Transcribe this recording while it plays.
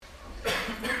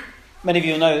Many of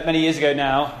you will know that many years ago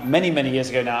now,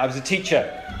 I was a teacher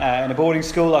in a boarding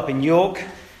school up in York.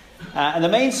 And the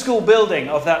main school building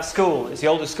of that school, it's the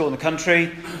oldest school in the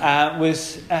country,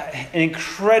 was an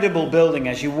incredible building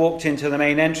as you walked into the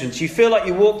main entrance. You feel like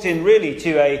you walked in really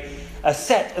to a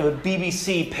set of a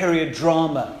BBC period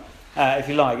drama, if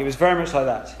you like. It was very much like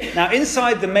that. Now,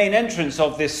 inside the main entrance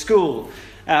of this school,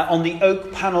 on the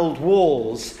oak-panelled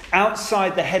walls,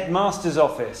 outside the headmaster's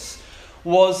office,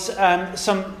 was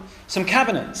some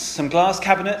cabinets, some glass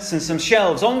cabinets and some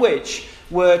shelves on which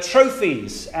were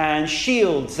trophies and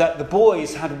shields that the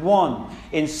boys had won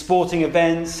in sporting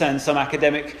events and some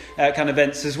academic kind of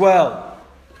events as well.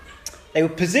 They were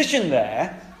positioned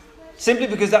there simply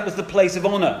because that was the place of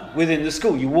honour within the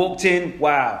school. You walked in,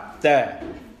 wow, there,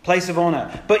 place of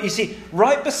honour. But you see,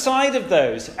 right beside of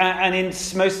those, and in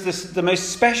the most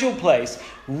special place,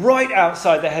 right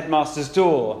outside the headmaster's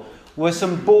door, were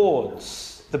some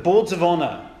boards, the boards of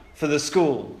honour for the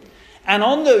school. And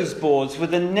on those boards were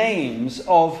the names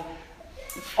of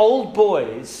old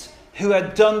boys who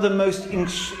had done the most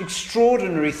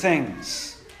extraordinary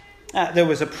things. There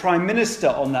was a prime minister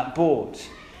on that board.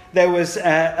 There was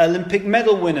Olympic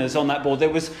medal winners on that board. There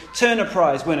was Turner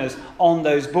Prize winners on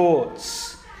those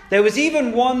boards. There was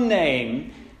even one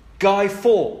name, Guy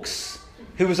Fawkes,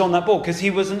 who was on that board because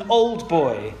he was an old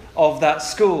boy of that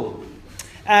school.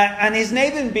 And his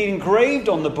name had been engraved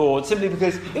on the board simply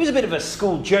because it was a bit of a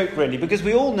school joke, really, because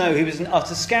we all know he was an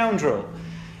utter scoundrel.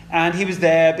 And he was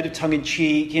there, a bit of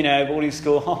tongue-in-cheek, boarding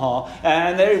school, ha-ha.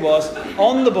 And there he was,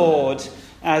 on the board,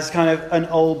 as kind of an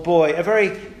old boy. A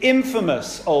very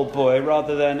infamous old boy,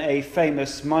 rather than a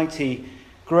famous, mighty,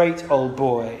 great old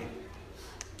boy.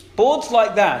 Boards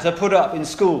like that are put up in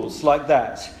schools like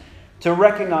that to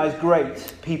recognise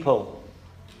great people.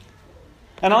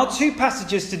 And our two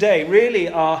passages today really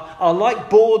are like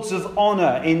boards of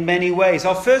honour in many ways.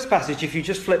 Our first passage, if you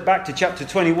just flip back to chapter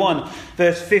 21,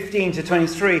 verse 15 to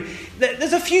 23,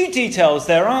 there's a few details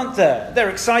there, aren't there?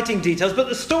 They're exciting details, but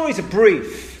the stories are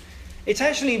brief. It's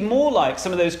actually more like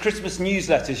some of those Christmas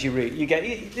newsletters you read.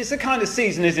 It's the kind of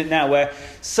season, isn't it now, where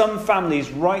some families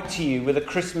write to you with a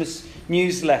Christmas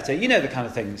newsletter. You know the kind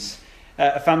of things.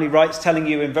 A family writes telling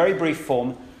you in very brief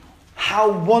form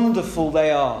how wonderful they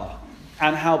are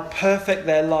and how perfect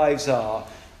their lives are,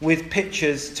 with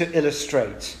pictures to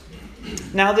illustrate.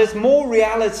 Now, there's more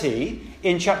reality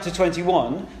in chapter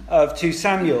 21 of 2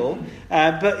 Samuel,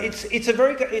 but it's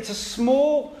a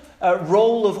small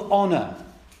roll of honour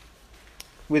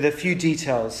with a few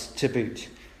details to boot.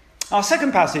 Our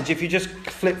second passage, if you just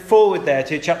flip forward there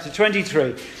to chapter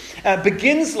 23,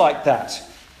 begins like that.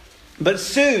 But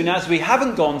soon, as we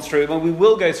haven't gone through, and we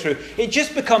will go through, it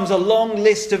just becomes a long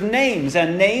list of names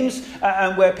and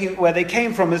where they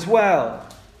came from as well.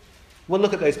 We'll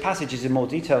look at those passages in more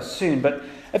detail soon. But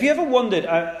have you ever wondered,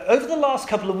 over the last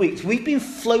couple of weeks, we've been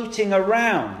floating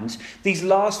around these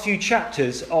last few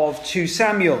chapters of 2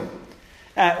 Samuel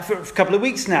for a couple of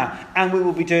weeks now. And we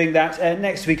will be doing that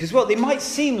next week as well. They might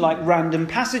seem like random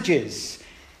passages.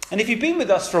 And if you've been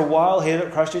with us for a while here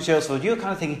at Christchurch Aylesford, you're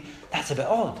kind of thinking, that's a bit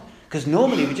odd. Because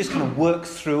normally we just kind of work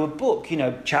through a book,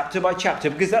 chapter by chapter,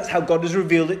 because that's how God has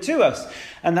revealed it to us.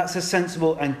 And that's a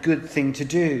sensible and good thing to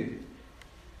do.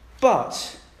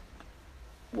 But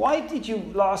why did you,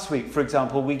 last week, for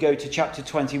example, we go to chapter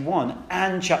 21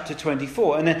 and chapter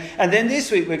 24? And then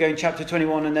this week we're going chapter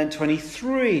 21 and then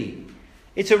 23.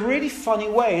 It's a really funny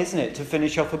way, isn't it, to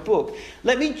finish off a book.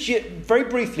 Let me very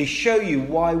briefly show you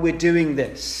why we're doing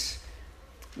this.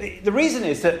 The reason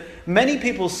is that many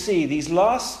people see these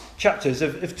last chapters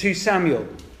of 2 Samuel.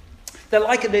 They're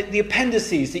like the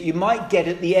appendices that you might get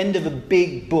at the end of a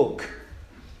big book.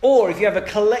 Or if you have a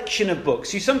collection of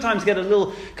books, you sometimes get a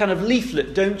little kind of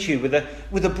leaflet, don't you, with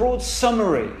a broad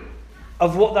summary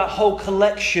of what that whole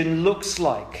collection looks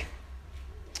like.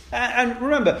 And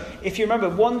remember, if you remember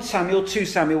 1 Samuel, 2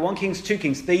 Samuel, 1 Kings, 2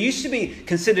 Kings, they used to be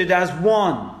considered as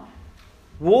one,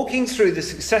 walking through the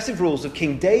successive rules of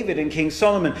King David and King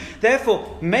Solomon.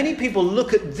 Therefore, many people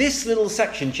look at this little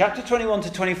section, chapter 21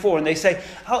 to 24, and they say,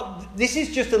 oh, this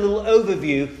is just a little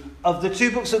overview of the two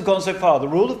books that have gone so far, the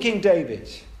rule of King David.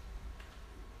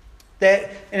 They're,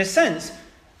 in a sense,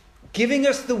 giving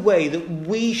us the way that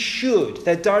we should.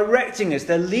 They're directing us,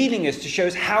 they're leading us to show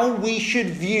us how we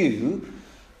should view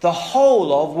the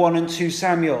whole of 1 and 2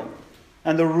 Samuel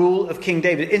and the rule of King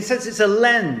David. In a sense, it's a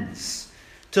lens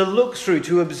to look through,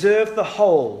 to observe the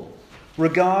whole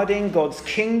regarding God's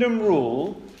kingdom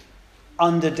rule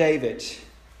under David.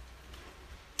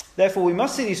 Therefore, we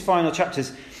must see these final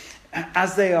chapters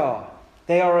as they are.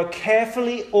 They are a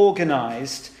carefully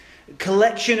organised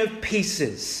collection of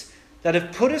pieces that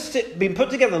have been put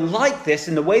together like this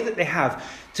in the way that they have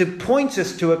to point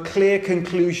us to a clear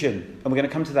conclusion. And we're going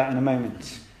to come to that in a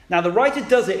moment. Now, the writer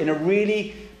does it in a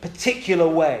really particular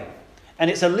way. And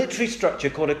it's a literary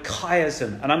structure called a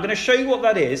chiasm. And I'm going to show you what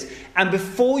that is. And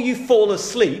before you fall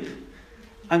asleep,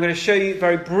 I'm going to show you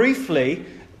very briefly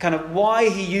kind of why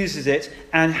he uses it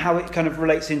and how it kind of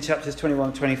relates in chapters 21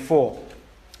 and 24.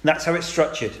 That's how it's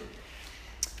structured.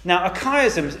 Now, a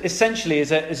chiasm essentially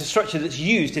is a structure that's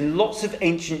used in lots of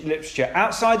ancient literature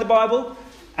outside the Bible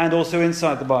and also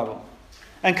inside the Bible.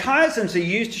 And chiasms are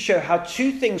used to show how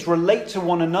two things relate to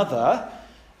one another,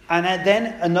 and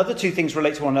then another two things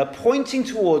relate to one another, pointing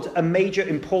towards a major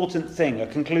important thing, a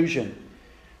conclusion.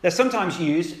 They're sometimes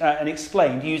used and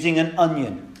explained using an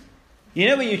onion. You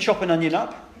know when you chop an onion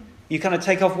up? You kind of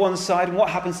take off one side, and what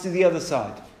happens to the other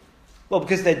side? Well,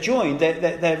 because they're joined,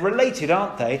 they're related,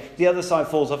 aren't they? The other side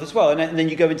falls off as well. And then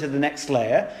you go into the next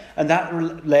layer, and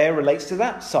that layer relates to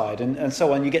that side, and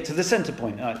so on. You get to the center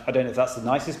point. I don't know if that's the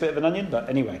nicest bit of an onion, but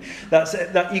anyway,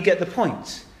 that you get the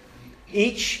point.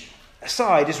 Each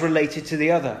side is related to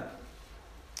the other.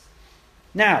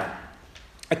 Now,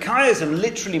 a chiasm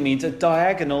literally means a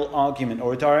diagonal argument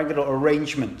or a diagonal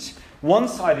arrangement. One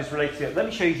side is related to the other. Let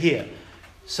me show you here.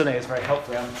 Sunny is very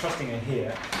helpful. I'm trusting her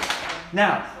here.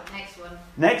 Now,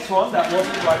 next one, that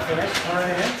wasn't quite finished.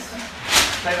 Brilliant.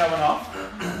 Take that one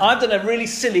off. I've done a really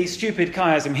silly, stupid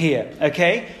chiasm here,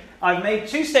 okay? I've made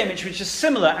two statements which are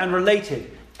similar and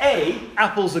related. A,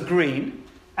 apples are green,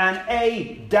 and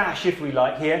A dash, if we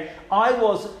like here, I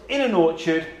was in an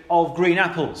orchard of green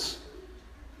apples.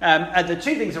 And the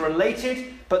two things are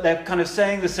related, but they're kind of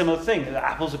saying the similar thing. The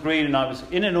apples are green and I was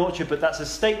in an orchard, but that's a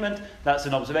statement, that's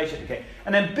an observation, okay?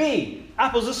 And then B,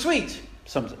 apples are sweet.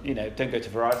 Some, don't go to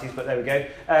varieties, but there we go.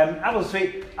 Apples are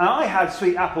sweet. And I had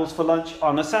sweet apples for lunch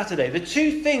on a Saturday. The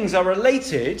two things are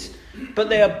related, but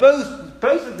they are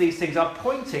both of these things are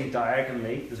pointing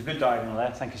diagonally. There's a good diagonal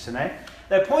there. Thank you, Sine.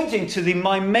 They're pointing to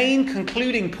my main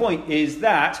concluding point is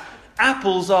that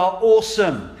apples are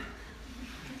awesome.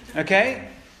 Okay?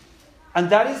 And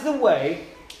that is the way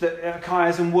that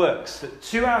chiasm works. That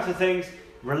two outer things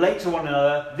relate to one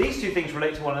another. These two things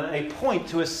relate to one another. They point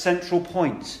to a central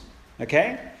point.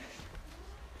 Okay?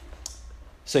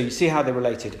 So you see how they're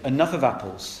related. Enough of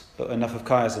apples, but enough of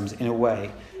chiasms in a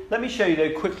way. Let me show you,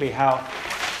 though, quickly how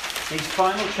these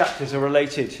final chapters are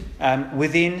related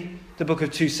within the book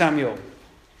of 2 Samuel.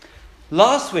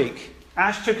 Last week,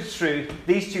 Ash took us through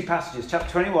these two passages, chapter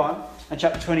 21 and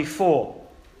chapter 24.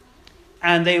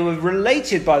 And they were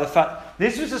related by the fact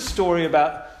this was a story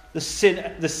about the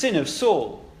sin of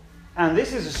Saul. And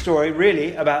this is a story,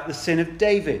 really, about the sin of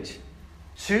David.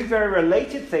 Two very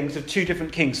related things of two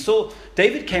different kings.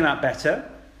 David came out better,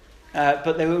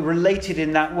 but they were related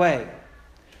in that way.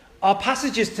 Our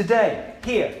passages today,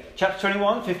 here, chapter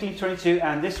 21, 15 to 22,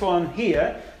 and this one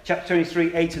here, chapter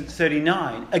 23, 8 to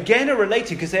 39, again are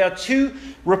related because they are two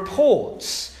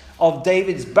reports of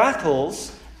David's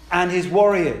battles and his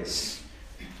warriors.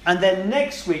 And then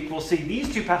next week we'll see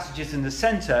these two passages in the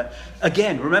centre.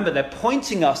 Again, remember, they're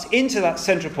pointing us into that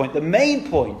central point, the main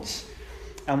point.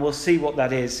 And we'll see what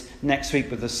that is next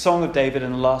week with the Song of David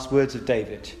and the last words of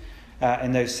David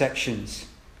in those sections.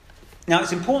 Now,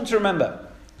 it's important to remember,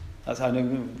 that's how I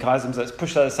know chiasms, let's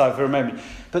push that aside for a moment.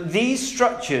 But these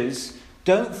structures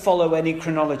don't follow any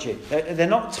chronology. They're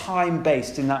not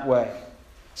time-based in that way.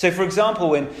 So, for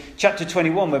example, in chapter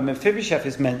 21, when Mephibosheth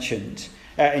is mentioned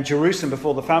in Jerusalem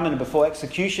before the famine and before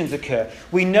executions occur,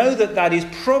 we know that is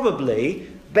probably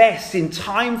best in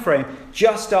time frame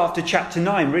just after chapter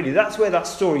 9, really. That's where that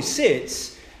story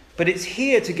sits, but it's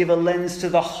here to give a lens to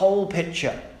the whole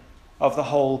picture of the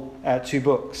whole two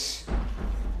books.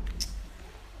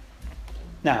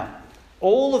 Now,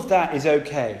 all of that is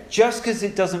okay. Just because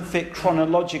it doesn't fit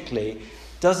chronologically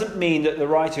doesn't mean that the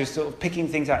writer is sort of picking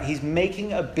things out. He's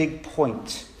making a big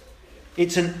point.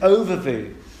 It's an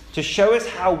overview to show us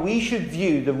how we should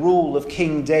view the rule of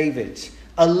King David,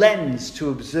 a lens to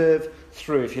observe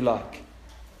through, if you like.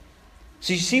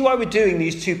 So you see why we're doing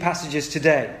these two passages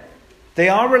today. They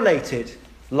are related.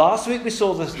 Last week we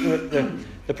saw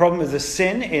the problem of the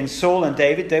sin in Saul and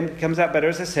David. David comes out better,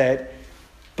 as I said.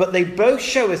 But they both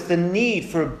show us the need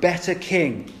for a better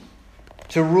king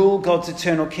to rule God's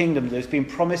eternal kingdom that has been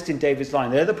promised in David's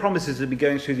line. They're the promises that will be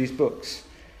going through these books.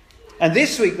 And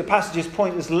this week the passages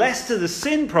point us less to the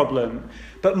sin problem,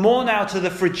 but more now to the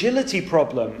fragility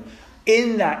problem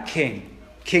in that king.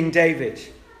 King David.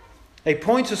 They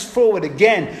point us forward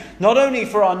again, not only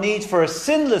for our need for a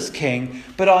sinless king,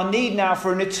 but our need now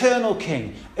for an eternal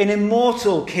king, an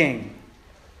immortal king,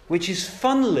 which is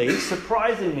funnily,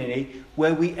 surprisingly,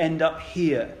 where we end up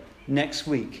here next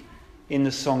week in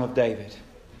the Song of David.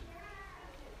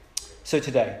 So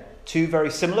today, two very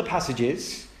similar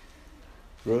passages,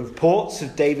 reports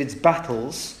of David's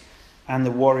battles and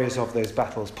the warriors of those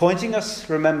battles, pointing us,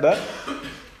 remember,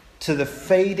 to the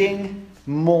fading,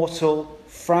 mortal,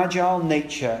 fragile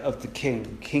nature of the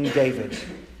king, King David.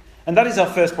 And that is our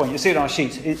first point. You see it on our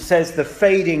sheet. It says the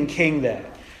fading king there.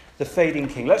 The fading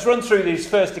king. Let's run through these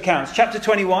first accounts. Chapter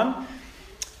 21,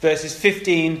 verses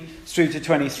 15 through to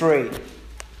 23.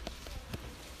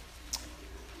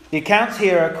 The accounts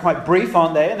here are quite brief,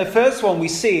 aren't they? And the first one we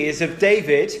see is of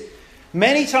David.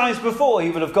 Many times before, he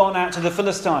would have gone out to the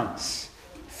Philistines,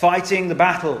 fighting the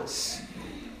battles.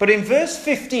 But in verse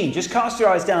 15, just cast your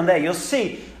eyes down there, you'll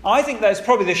see, I think that's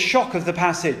probably the shock of the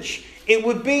passage. It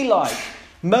would be like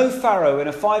Mo Farah in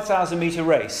a 5,000 metre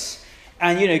race.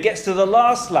 And, gets to the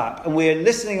last lap, and we're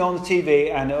listening on the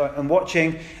TV and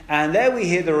watching, and there we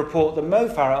hear the report that Mo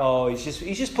Farah,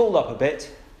 he's just pulled up a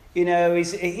bit.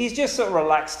 He's just sort of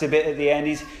relaxed a bit at the end.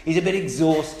 He's a bit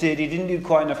exhausted. He didn't do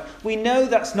quite enough. We know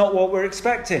that's not what we're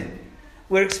expecting.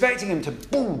 We're expecting him to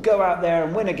go out there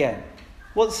and win again.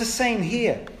 Well, it's the same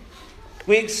here.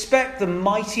 We expect the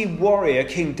mighty warrior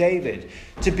King David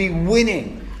to be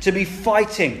winning, to be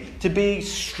fighting, to be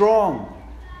strong.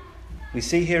 We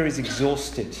see here he's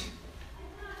exhausted.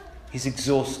 He's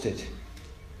exhausted.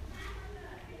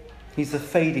 He's the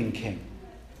fading king.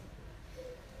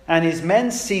 And his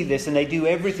men see this and they do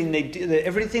everything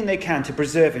they can to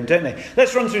preserve him, don't they?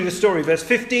 Let's run through the story. Verse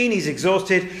 15, he's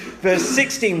exhausted. Verse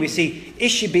 16, we see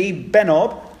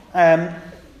Ishbi-Benob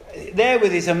there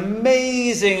with his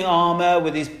amazing armour,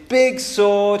 with his big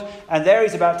sword, and there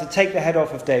he's about to take the head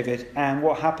off of David. And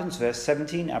what happens? Verse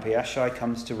 17, Abishai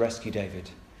comes to rescue David.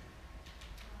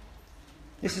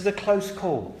 This is a close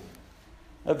call,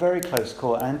 a very close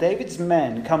call. And David's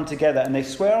men come together and they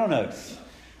swear on oath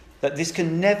that this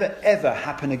can never, ever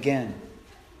happen again.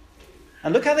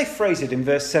 And look how they phrase it in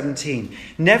verse 17.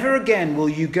 Never again will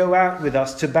you go out with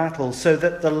us to battle, so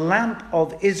that the lamp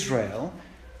of Israel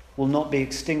will not be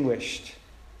extinguished.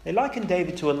 They liken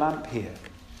David to a lamp here.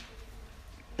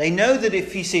 They know that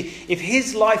if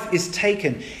his life is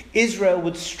taken, Israel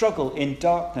would struggle in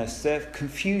darkness, their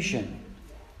confusion.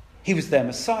 He was their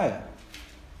Messiah.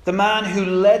 The man who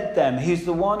led them. He's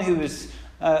the one who is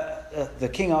the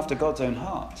king after God's own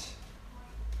heart.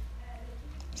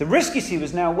 The risk, you see,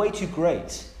 was now way too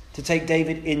great to take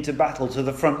David into battle to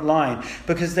the front line,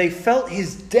 because they felt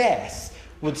his death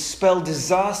would spell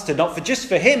disaster, not just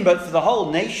for him, but for the whole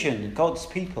nation, God's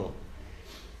people.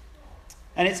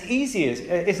 And it's easy,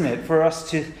 isn't it, for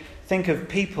us to think of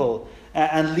people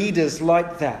and leaders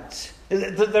like that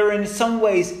they're in some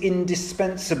ways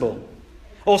indispensable,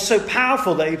 or so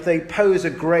powerful that they pose a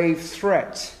grave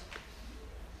threat.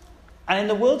 And in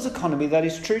the world's economy, that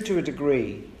is true to a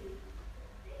degree.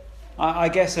 I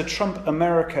guess a Trump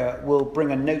America will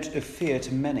bring a note of fear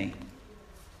to many.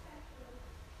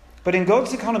 But in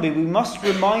God's economy, we must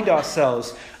remind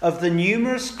ourselves of the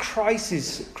numerous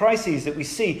crises that we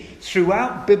see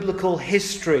throughout biblical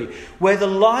history, where the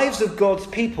lives of God's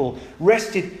people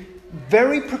rested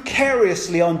very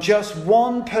precariously on just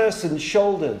one person's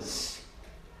shoulders.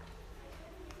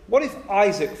 What if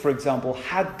Isaac, for example,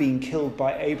 had been killed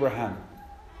by Abraham?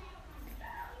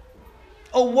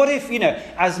 Or what if,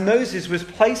 as Moses was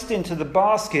placed into the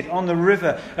basket on the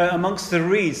river amongst the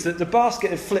reeds, that the basket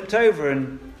had flipped over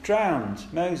and drowned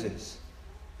Moses?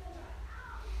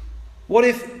 What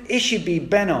if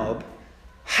Ishbi-Benob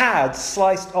had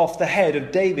sliced off the head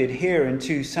of David here in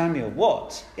 2 Samuel?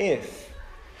 What if?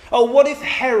 Oh, what if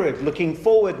Herod, looking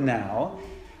forward now,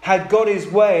 had got his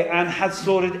way and had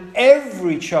slaughtered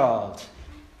every child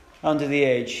under the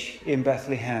age in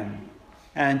Bethlehem,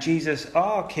 and Jesus,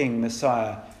 our King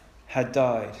Messiah, had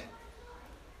died?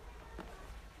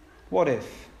 What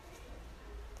if?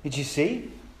 Did you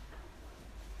see?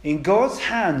 In God's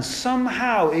hands,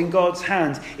 somehow in God's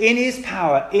hands, in his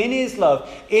power, in his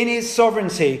love, in his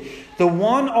sovereignty, the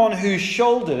one on whose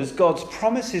shoulders God's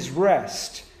promises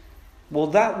rest, well,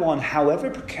 that one, however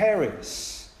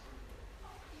precarious,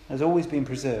 has always been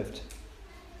preserved.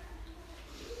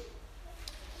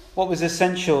 What was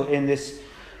essential in this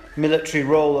military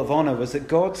role of honour was that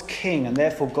God's king, and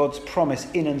therefore God's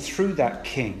promise in and through that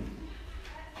king,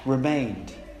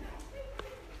 remained.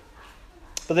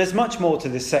 But there's much more to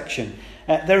this section.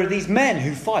 There are these men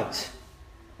who fight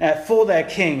for their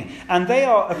king, and they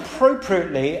are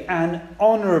appropriately and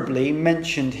honourably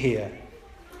mentioned here.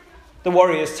 The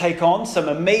warriors take on some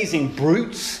amazing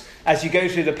brutes as you go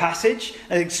through the passage.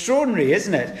 Extraordinary,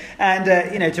 isn't it?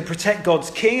 And, to protect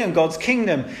God's king and God's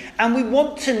kingdom. And we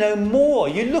want to know more.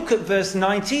 You look at verse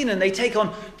 19 and they take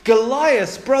on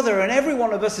Goliath's brother, and every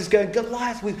one of us is going,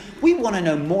 Goliath, we want to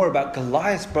know more about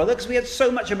Goliath's brother because we had so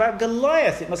much about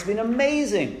Goliath. It must have been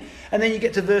amazing. And then you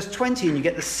get to verse 20 and you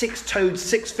get the six-toed,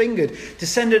 six-fingered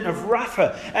descendant of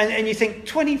Rapha. And you think,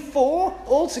 24?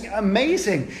 Altogether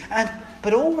amazing.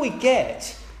 But all we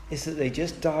get is that they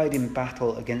just died in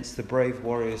battle against the brave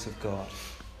warriors of God.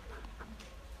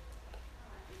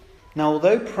 Now,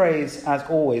 although praise, as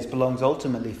always, belongs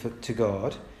ultimately to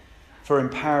God for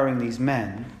empowering these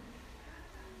men,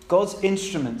 God's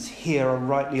instruments here are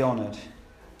rightly honoured.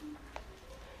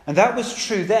 And that was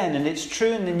true then, and it's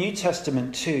true in the New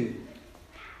Testament too.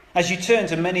 As you turn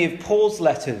to many of Paul's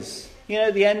letters,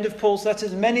 the end of Paul's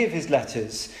letters, many of his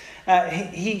letters,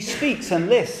 he speaks and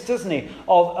lists, doesn't he,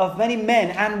 of many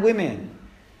men and women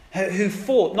who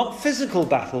fought not physical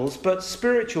battles, but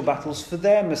spiritual battles for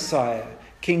their Messiah,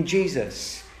 King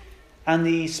Jesus, and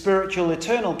the spiritual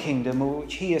eternal kingdom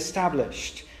which he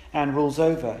established and rules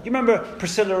over. Do you remember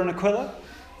Priscilla and Aquila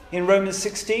in Romans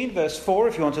 16, verse 4,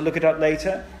 if you want to look it up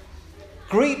later?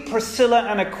 Greet Priscilla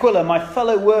and Aquila, my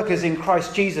fellow workers in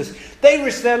Christ Jesus. They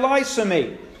risked their lives for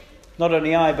me. Not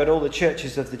only I, but all the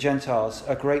churches of the Gentiles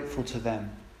are grateful to them.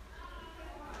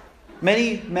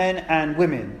 Many men and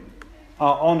women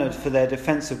are honoured for their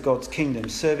defence of God's kingdom,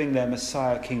 serving their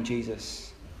Messiah, King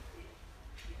Jesus.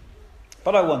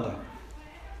 But I wonder,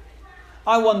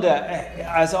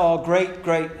 as our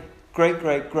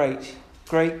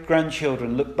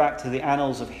great-great-great-great-grandchildren look back to the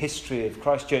annals of history of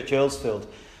Christchurch Earlsfield,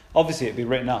 obviously it'd be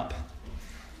written up.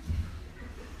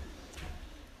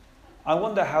 I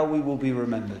wonder how we will be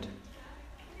remembered.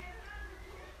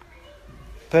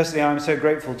 Personally, I'm so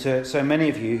grateful to so many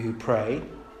of you who pray,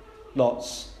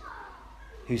 lots,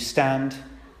 who stand,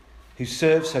 who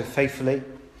serve so faithfully,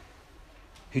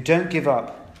 who don't give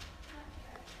up.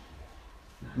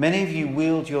 Many of you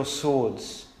wield your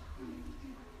swords,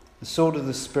 the sword of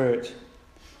the Spirit,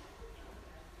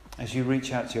 as you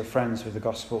reach out to your friends with the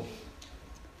gospel.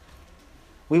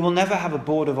 We will never have a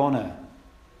board of honour,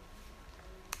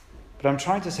 but I'm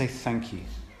trying to say thank you,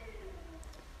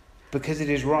 because it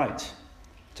is right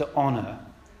to honour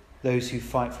those who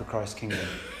fight for Christ's kingdom.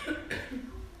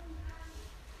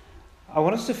 I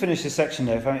want us to finish this section,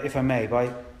 though, if I may,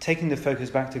 by taking the focus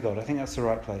back to God. I think that's the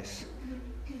right place.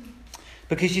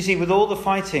 Because you see, with all the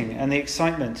fighting and the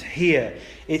excitement here,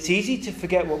 it's easy to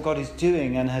forget what God is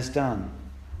doing and has done.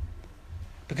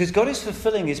 Because God is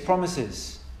fulfilling his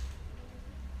promises.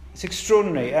 It's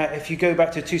extraordinary. If you go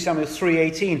back to 2 Samuel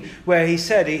 3:18, where he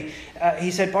said,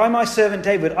 by my servant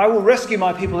David, I will rescue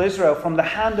my people Israel from the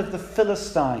hand of the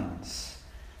Philistines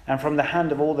and from the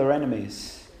hand of all their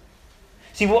enemies.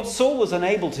 See, what Saul was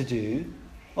unable to do,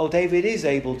 David is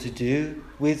able to do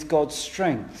with God's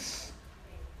strength.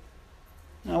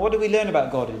 Now, what do we learn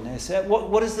about God in this?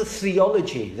 What is the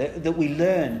theology that we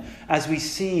learn as we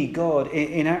see God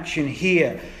in action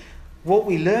here? What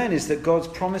we learn is that God's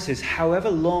promises,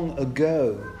 however long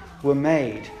ago were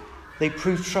made, they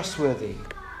prove trustworthy,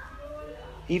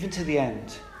 even to the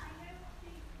end.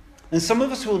 And some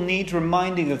of us will need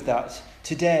reminding of that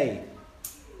today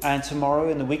and tomorrow,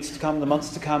 in the weeks to come, the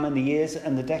months to come, and the years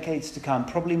and the decades to come,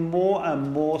 probably more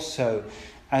and more so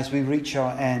as we reach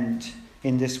our end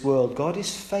in this world. God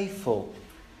is faithful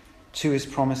to his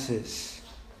promises.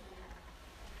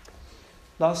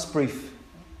 Last brief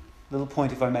little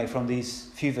point, if I may, from these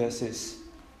few verses.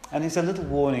 And it's a little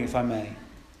warning, if I may.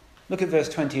 Look at verse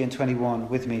 20 and 21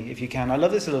 with me, if you can. I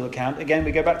love this little account. Again,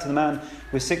 we go back to the man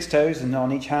with 6 toes and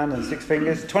on each hand and 6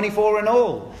 fingers, 24 in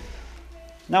all.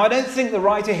 Now, I don't think the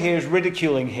writer here is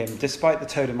ridiculing him, despite the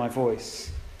tone of my voice.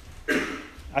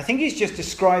 I think he's just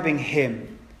describing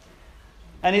him.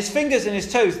 And his fingers and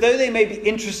his toes, though they may be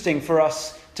interesting for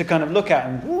us to kind of look at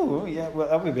and, that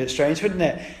would be a bit strange, wouldn't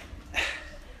it?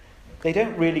 They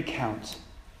don't really count.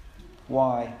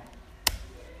 Why?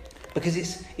 Because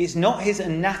it's not his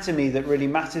anatomy that really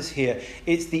matters here.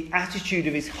 It's the attitude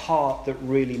of his heart that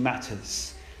really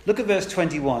matters. Look at verse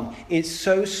 21. It's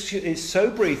so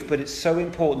brief, but it's so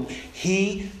important.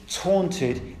 He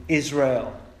taunted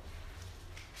Israel.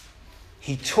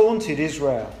 He taunted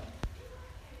Israel.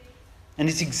 And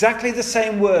it's exactly the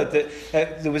same word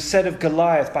that was said of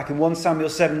Goliath back in 1 Samuel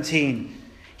 17.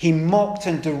 He mocked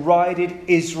and derided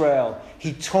Israel.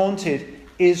 He taunted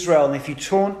Israel. And if you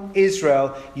taunt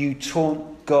Israel, you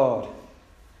taunt God,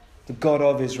 the God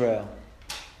of Israel.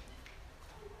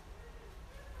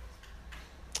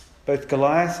 Both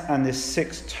Goliath and this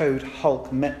 6-toed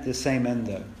Hulk met the same end,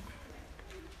 though.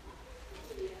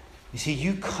 You see,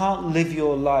 you can't live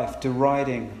your life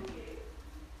deriding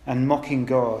and mocking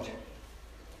God.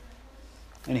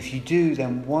 And if you do,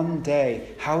 then one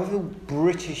day, however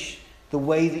British the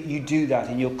way that you do that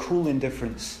in your cool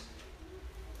indifference,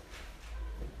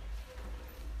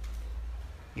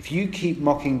 if you keep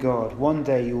mocking God, one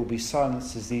day you will be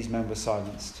silenced as these men were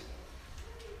silenced.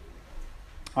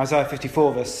 Isaiah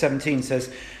 54 verse 17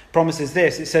 promises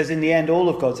this. It says, in the end, all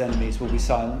of God's enemies will be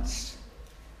silenced.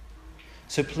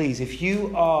 So please, if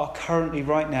you are currently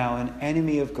right now an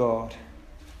enemy of God,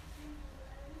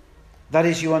 that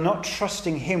is, you are not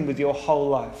trusting him with your whole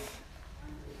life.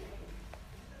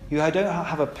 You don't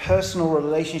have a personal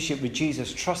relationship with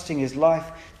Jesus, trusting his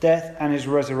life, death, and his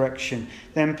resurrection.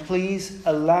 Then please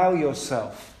allow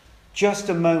yourself just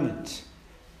a moment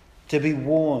to be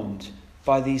warned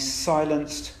by these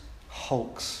silenced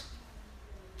hulks.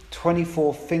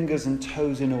 24 fingers and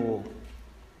toes in all.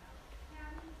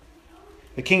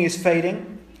 The king is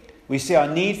fading. We see our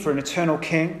need for an eternal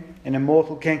king, an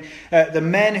immortal king. The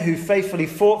men who faithfully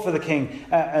fought for the king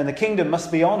and the kingdom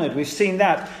must be honoured. We've seen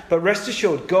that. But rest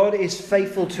assured, God is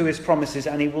faithful to his promises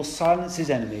and he will silence his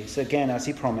enemies, again, as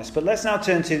he promised. But let's now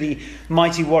turn to the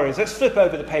mighty warriors. Let's flip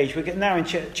over the page. We're now in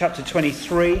chapter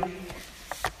 23,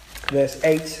 verse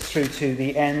 8 through to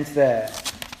the end there.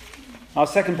 Our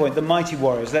second point, the mighty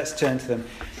warriors. Let's turn to them.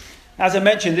 As I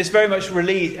mentioned, this very much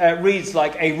reads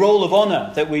like a roll of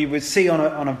honour that we would see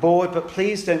on a board, but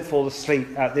please don't fall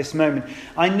asleep at this moment.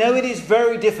 I know it is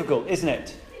very difficult, isn't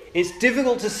it? It's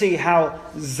difficult to see how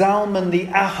Zalman the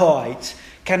Ahohite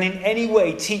can in any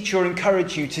way teach or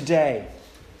encourage you today.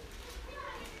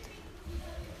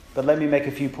 But let me make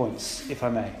a few points, if I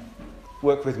may.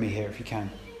 Work with me here if you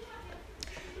can.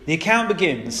 The account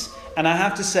begins, and I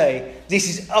have to say, this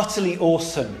is utterly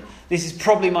awesome. This is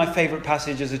probably my favourite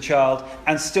passage as a child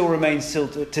and still remains still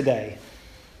today.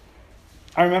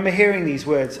 I remember hearing these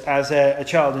words as a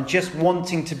child and just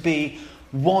wanting to be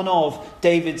one of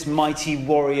David's mighty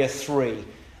warrior 3.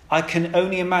 I can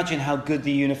only imagine how good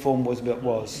the uniform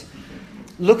was.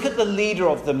 Look at the leader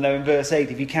of them, though, in verse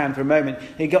 8, if you can, for a moment.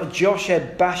 You got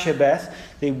Josheb-Basshebeth,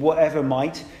 the whatever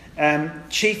might.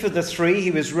 Chief of the 3,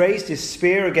 he was raised his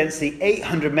spear against the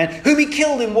 800 men whom he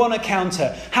killed in one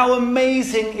encounter. How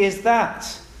amazing is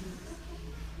that?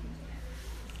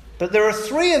 But there are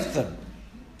 3 of them.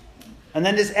 And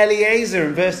then there's Eleazar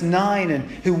in verse 9, and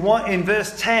who in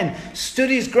verse 10 stood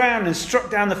his ground and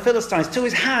struck down the Philistines till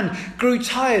his hand grew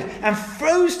tired and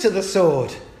froze to the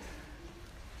sword.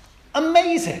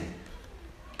 Amazing.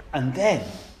 And then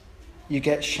you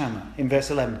get Shammah in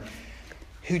verse 11,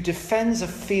 who defends a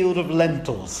field of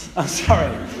lentils. I'm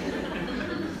sorry.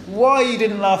 Why you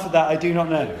didn't laugh at that, I do not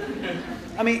know.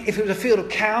 I mean, if it was a field of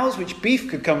cows, which beef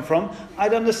could come from,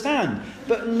 I'd understand.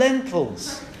 But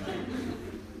lentils.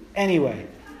 Anyway,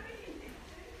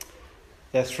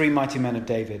 there are 3 mighty men of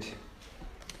David.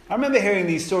 I remember hearing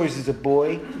these stories as a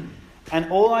boy,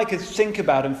 and all I could think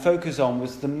about and focus on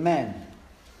was the men.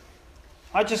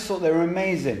 I just thought they were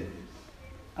amazing,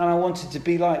 and I wanted to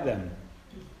be like them.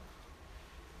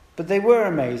 But they were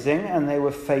amazing, and they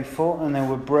were faithful, and they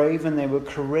were brave, and they were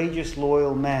courageous,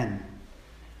 loyal men.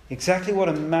 Exactly what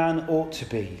a man ought to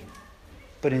be,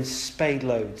 but in spade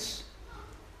loads.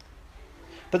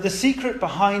 But the secret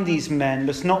behind these men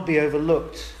must not be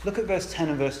overlooked. Look at verse 10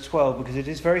 and verse 12, because it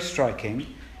is very striking.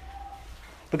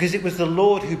 Because it was the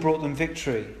Lord who brought them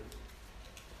victory.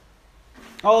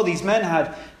 Oh, these men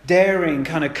had daring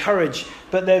kind of courage,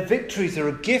 but their victories are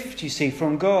a gift, you see,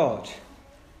 from God.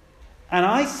 And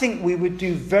I think we would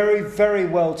do very, very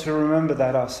well to remember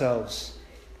that ourselves.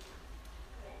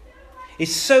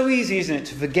 It's so easy, isn't it,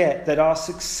 to forget that our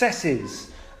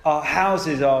successes, our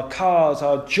houses, our cars,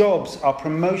 our jobs, our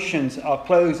promotions, our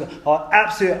clothes,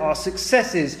 our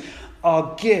successes,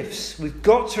 our gifts. We've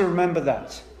got to remember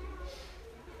that.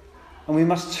 And we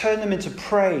must turn them into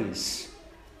praise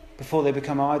before they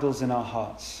become idols in our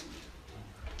hearts.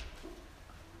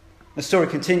 The story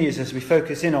continues as we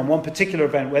focus in on one particular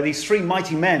event where these 3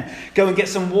 mighty men go and get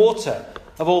some water,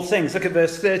 of all things. Look at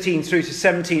verse 13 through to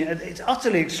 17. It's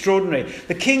utterly extraordinary.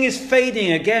 The king is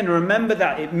fading again. Remember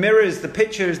that. It mirrors, the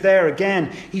picture is there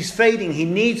again. He's fading. He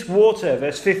needs water.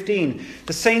 Verse 15.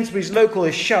 The Sainsbury's local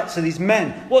is shut, so these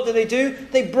men, what do?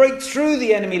 They break through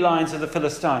the enemy lines of the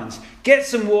Philistines. Get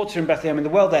some water in Bethlehem in the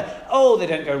well there. Oh, they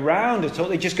don't go round at all.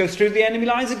 They just go through the enemy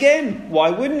lines again. Why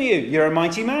wouldn't you? You're a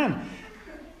mighty man.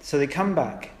 So they come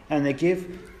back and they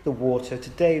give the water to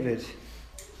David.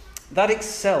 That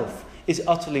itself is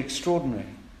utterly extraordinary.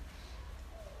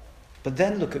 But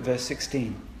then look at verse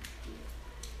 16.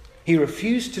 He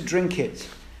refused to drink it,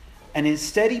 and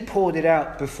instead he poured it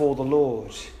out before the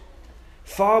Lord.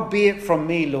 Far be it from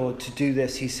me, Lord, to do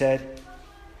this, he said.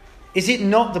 Is it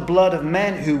not the blood of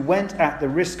men who went at the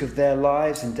risk of their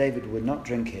lives? And David would not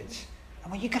drink it. I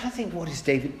mean, you've got to think, what is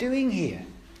David doing here?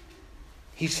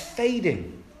 He's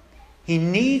fading. He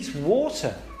needs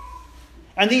water.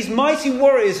 And these mighty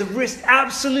warriors have risked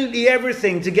absolutely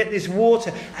everything to get this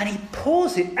water. And he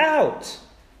pours it out.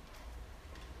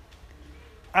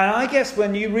 And I guess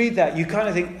when you read that, you kind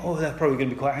of think, oh, they're probably going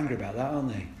to be quite angry about that, aren't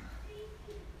they?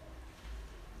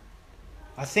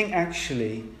 I think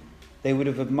actually they would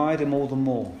have admired him all the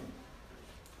more.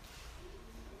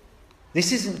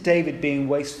 This isn't David being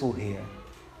wasteful here.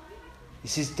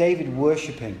 This is David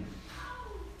worshipping.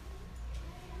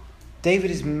 David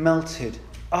is melted,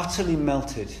 utterly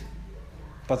melted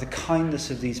by the kindness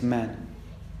of these men.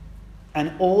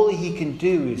 And all he can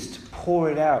do is to pour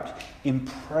it out in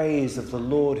praise of the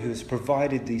Lord who has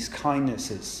provided these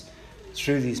kindnesses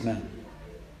through these men.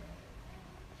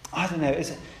 I don't know,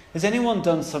 has anyone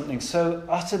done something so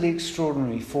utterly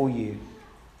extraordinary for you,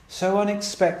 so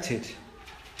unexpected,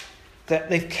 that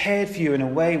they've cared for you in a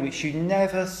way which you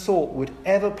never thought would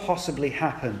ever possibly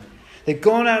happen? They've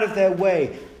gone out of their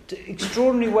way, to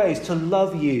extraordinary ways, to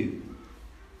love you.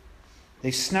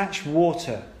 They've snatched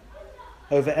water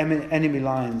over enemy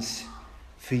lines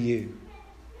for you.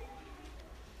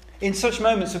 In such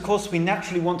moments, of course, we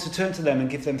naturally want to turn to them and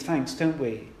give them thanks, don't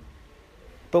we?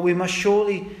 But we must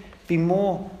surely be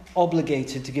more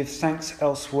obligated to give thanks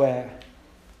elsewhere,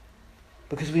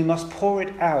 because we must pour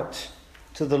it out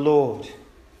to the Lord,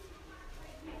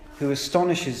 who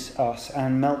astonishes us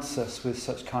and melts us with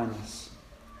such kindness.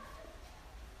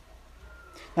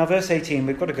 Now, verse 18,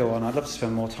 we've got to go on. I'd love to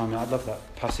spend more time on it. I love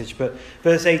that passage. But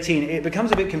verse 18, it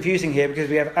becomes a bit confusing here because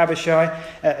we have Abishai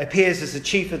appears as the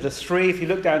chief of the three. If you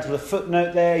look down to the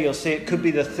footnote there, you'll see it could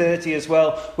be the 30 as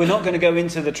well. We're not going to go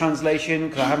into the translation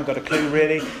because I haven't got a clue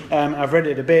really. I've read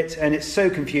it a bit and it's so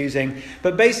confusing.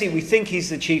 But basically, we think he's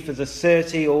the chief of the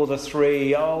 30 or the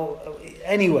 3.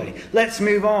 Anyway, let's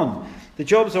move on. The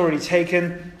job's already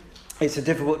taken. It's a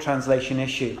difficult translation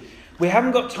issue. We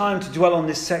haven't got time to dwell on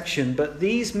this section, but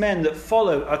these men that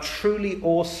follow are truly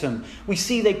awesome. We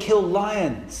see they kill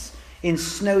lions in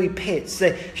snowy pits.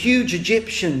 They're huge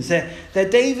Egyptians. They're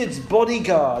David's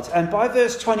bodyguards. And by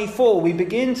verse 24, we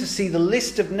begin to see the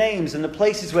list of names and the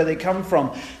places where they come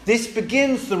from. This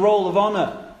begins the roll of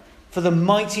honour for the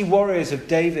mighty warriors of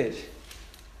David.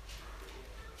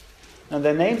 And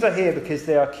their names are here because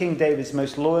they are King David's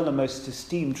most loyal and most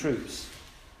esteemed troops.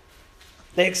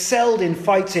 They excelled in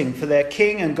fighting for their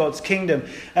king and God's kingdom.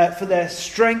 For their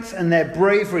strength and their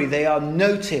bravery, they are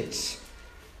noted.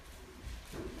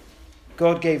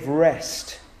 God gave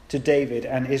rest to David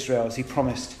and Israel, as he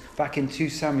promised back in 2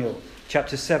 Samuel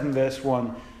chapter 7, verse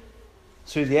 1,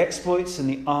 through the exploits and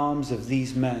the arms of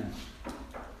these men.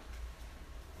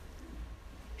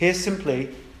 Here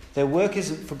simply, their work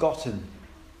isn't forgotten.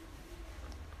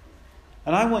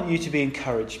 And I want you to be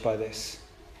encouraged by this.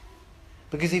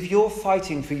 Because if you're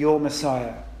fighting for your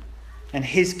Messiah and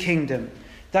his kingdom,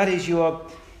 that is, you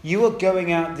are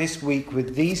going out this week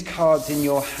with these cards in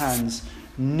your hands,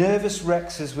 nervous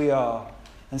wrecks as we are,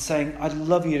 and saying, I'd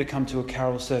love you to come to a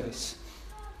carol service.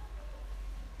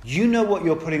 You know what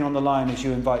you're putting on the line as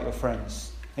you invite your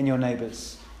friends and your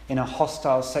neighbours in a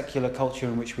hostile secular culture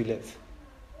in which we live.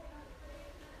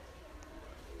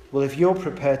 Well, if you're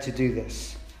prepared to do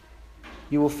this,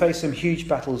 you will face some huge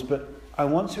battles, but I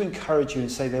want to encourage you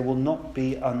and say they will not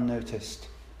be unnoticed.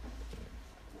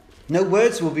 No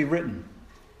words will be written,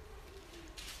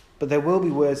 but there will be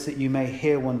words that you may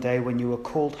hear one day when you are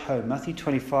called home. Matthew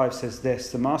 25 says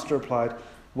this, the master replied,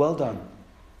 well done,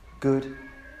 good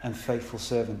and faithful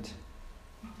servant.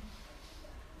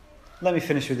 Let me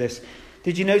finish with this.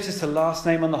 Did you notice the last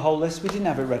name on the whole list? We didn't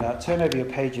have it read out. Turn over your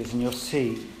pages and you'll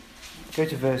see. Go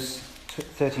to verse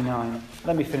 39.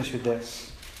 Let me finish with this.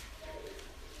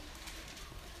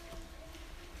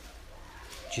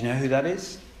 Do you know who that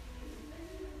is?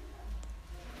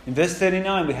 In verse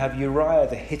 39 we have Uriah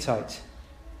the Hittite.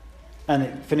 And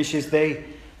it finishes,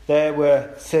 there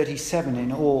were 37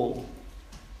 in all.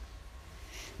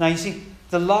 Now you see,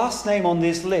 the last name on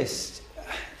this list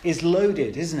is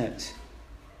loaded, isn't it?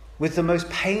 With the most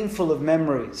painful of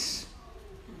memories.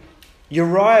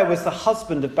 Uriah was the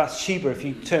husband of Bathsheba. If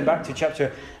you turn back to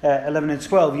chapter 11 and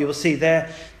 12, you will see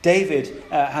there David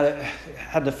had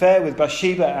an affair with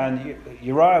Bathsheba, and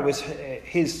Uriah was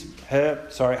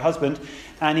her husband.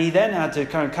 And he then had to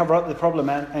kind of cover up the problem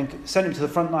and send him to the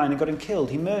front line and got him killed.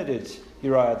 He murdered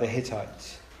Uriah the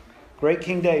Hittite. Great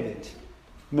King David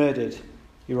murdered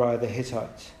Uriah the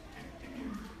Hittite.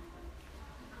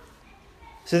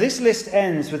 So this list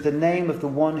ends with the name of the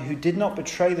one who did not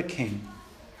betray the king,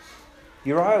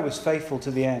 Uriah was faithful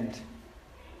to the end.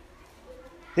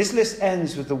 This list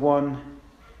ends with the one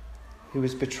who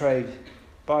was betrayed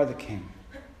by the king.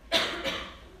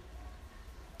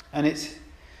 And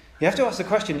you have to ask the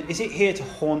question, is it here to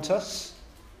haunt us?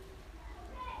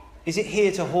 Is it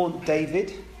here to haunt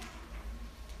David?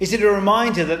 Is it a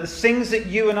reminder that the things that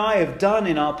you and I have done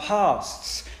in our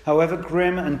pasts, however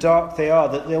grim and dark they are,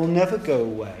 that they'll never go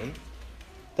away?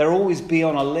 They'll always be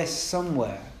on a list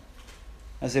somewhere,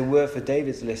 as they were for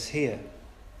David's list here.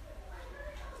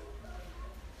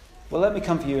 Well, let me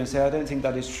come for you and say, I don't think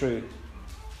that is true.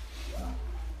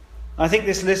 I think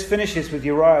this list finishes with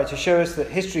Uriah to show us that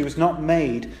history was not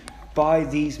made by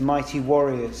these mighty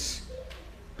warriors,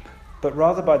 but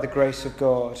rather by the grace of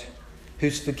God,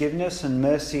 whose forgiveness and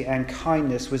mercy and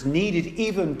kindness was needed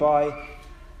even by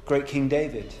great King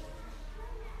David.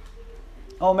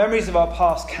 Oh, memories of our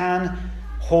past can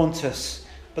haunt us,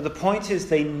 but the point is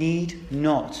they need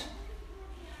not,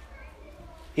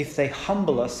 if they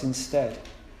humble us instead.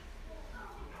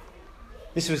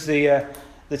 This was the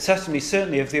testimony,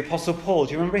 certainly, of the Apostle Paul.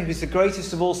 Do you remember? He was the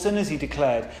greatest of all sinners, he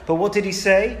declared. But what did he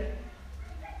say?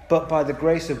 But by the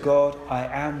grace of God, I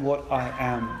am what I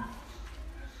am.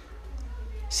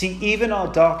 See, even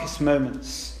our darkest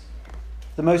moments,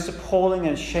 the most appalling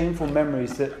and shameful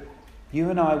memories that you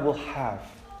and I will have,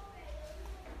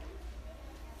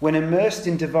 when immersed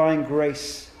in divine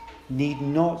grace, need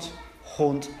not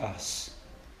haunt us.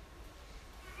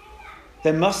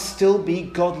 There must still be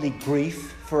godly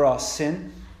grief for our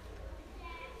sin.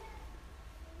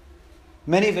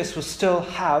 Many of us will still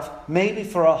have, maybe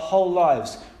for our whole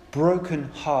lives, broken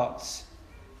hearts.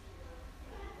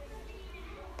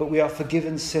 But we are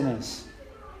forgiven sinners,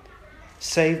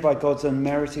 saved by God's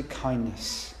unmerited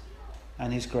kindness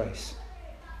and his grace.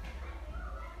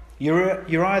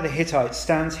 Uriah the Hittite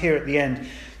stands here at the end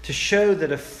to show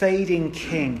that a fading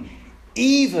king,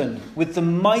 even with the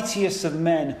mightiest of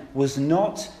men, was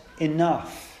not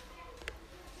enough.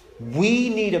 We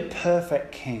need a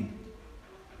perfect king,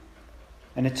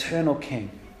 an eternal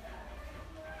king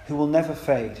who will never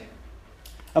fade,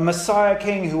 a Messiah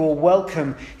king who will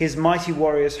welcome his mighty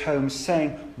warriors home,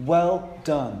 saying, "Well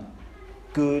done,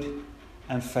 good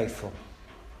and faithful."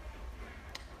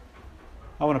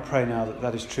 I want to pray now that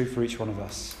that is true for each one of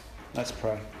us. Let's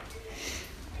pray.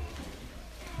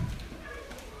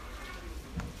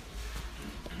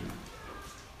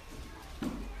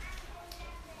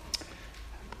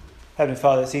 Heavenly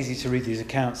Father, it's easy to read these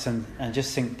accounts and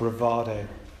just think bravado,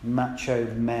 macho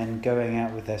men going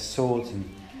out with their swords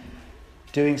and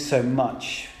doing so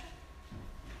much.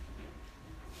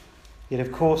 Yet,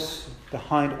 of course,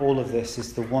 behind all of this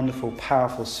is the wonderful,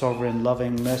 powerful, sovereign,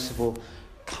 loving, merciful,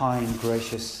 kind,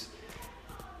 gracious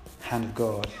hand of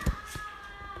God.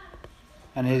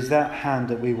 And it is that hand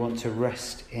that we want to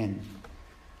rest in.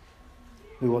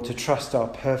 We want to trust our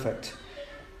perfect,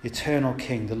 eternal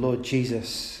King, the Lord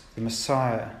Jesus, the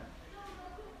Messiah,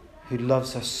 who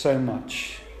loves us so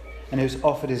much and who's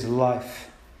offered his life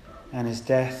and his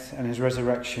death and his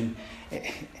resurrection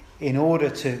in order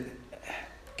to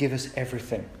give us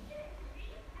everything.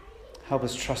 Help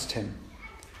us trust him.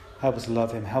 Help us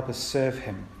love him. Help us serve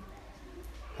him.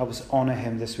 Help us honour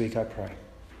him this week, I pray.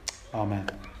 Amen.